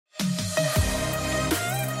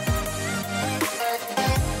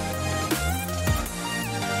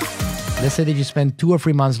Let's say that you spend 2 or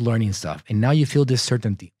 3 months learning stuff and now you feel this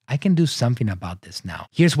certainty. I can do something about this now.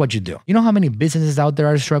 Here's what you do. You know how many businesses out there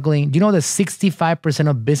are struggling? Do you know that 65%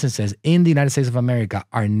 of businesses in the United States of America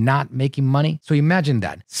are not making money? So imagine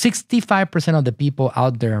that. 65% of the people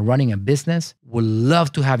out there running a business would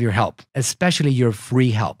love to have your help, especially your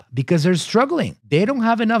free help, because they're struggling. They don't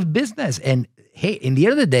have enough business. And hey, in the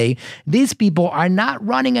end of the day, these people are not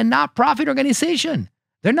running a not-profit organization.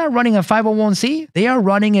 They're not running a 501c. They are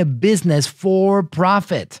running a business for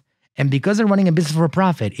profit. And because they're running a business for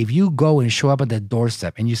profit, if you go and show up at the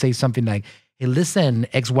doorstep and you say something like, hey, listen,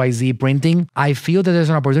 XYZ Printing, I feel that there's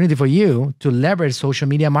an opportunity for you to leverage social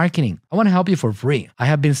media marketing. I want to help you for free. I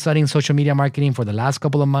have been studying social media marketing for the last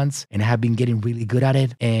couple of months and I have been getting really good at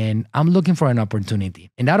it. And I'm looking for an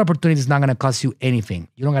opportunity. And that opportunity is not going to cost you anything.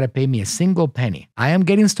 You don't got to pay me a single penny. I am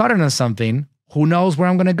getting started on something. Who knows where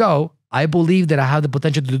I'm going to go? I believe that I have the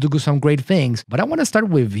potential to do some great things, but I want to start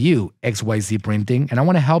with you, XYZ Printing, and I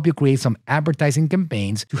want to help you create some advertising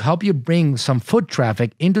campaigns to help you bring some foot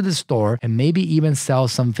traffic into the store and maybe even sell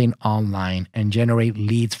something online and generate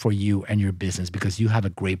leads for you and your business because you have a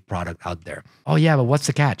great product out there. Oh yeah, but what's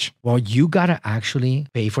the catch? Well, you got to actually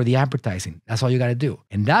pay for the advertising. That's all you got to do.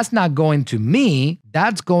 And that's not going to me,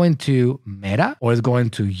 that's going to Meta or it's going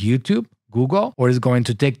to YouTube, Google, or is going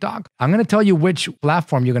to TikTok. I'm going to tell you which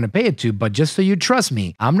platform you're going to pay it to, but just so you trust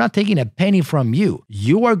me, I'm not taking a penny from you.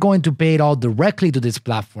 You are going to pay it all directly to this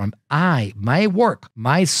platform. My work,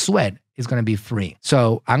 my sweat is going to be free.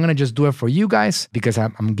 So I'm going to just do it for you guys because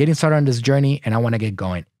I'm getting started on this journey and I want to get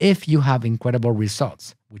going. If you have incredible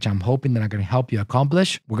results, which I'm hoping that I'm going to help you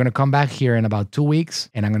accomplish, we're going to come back here in about 2 weeks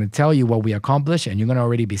and I'm going to tell you what we accomplished and you're going to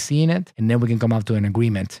already be seeing it. And then we can come up to an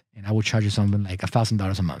agreement and I will charge you something like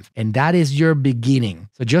 $1,000 a month. And that is your beginning.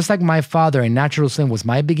 So just like my father in Natural Slim was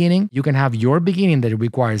my beginning, you can have your beginning that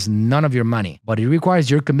requires none of your money, but it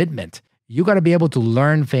requires your commitment. You got to be able to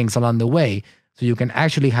learn things along the way so you can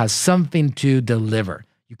actually have something to deliver.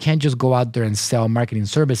 You can't just go out there and sell marketing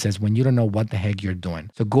services when you don't know what the heck you're doing.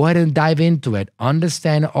 So go ahead and dive into it.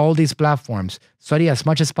 Understand all these platforms. Study as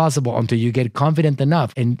much as possible until you get confident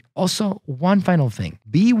enough. And also, one final thing.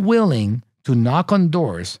 Be willing to knock on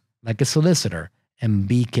doors like a solicitor and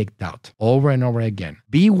be kicked out over and over again.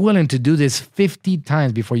 Be willing to do this 50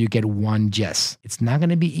 times before you get one yes. It's not going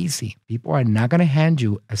to be easy. People are not going to hand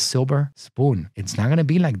you a silver spoon. It's not going to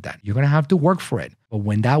be like that. You're going to have to work for it. But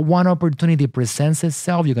when that one opportunity presents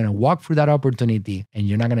itself, you're going to walk through that opportunity and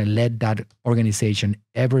you're not going to let that organization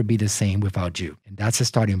ever be the same without you. And that's a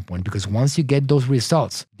starting point because once you get those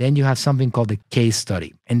results, then you have something called a case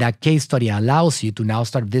study. And that case study allows you to now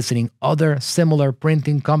start visiting other similar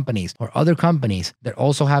printing companies or other companies that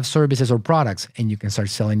also have services or products, and you can start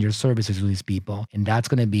selling your services to these people. And that's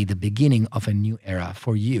going to be the beginning of a new era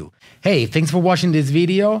for you. Hey, thanks for watching this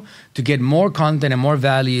video. To get more content and more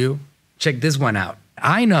value, check this one out.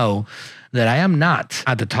 I know that I am not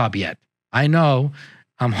at the top yet. I know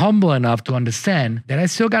I'm humble enough to understand that I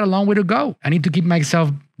still got a long way to go. I need to keep myself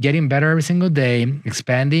getting better every single day,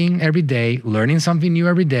 expanding every day, learning something new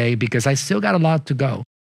every day because I still got a lot to go.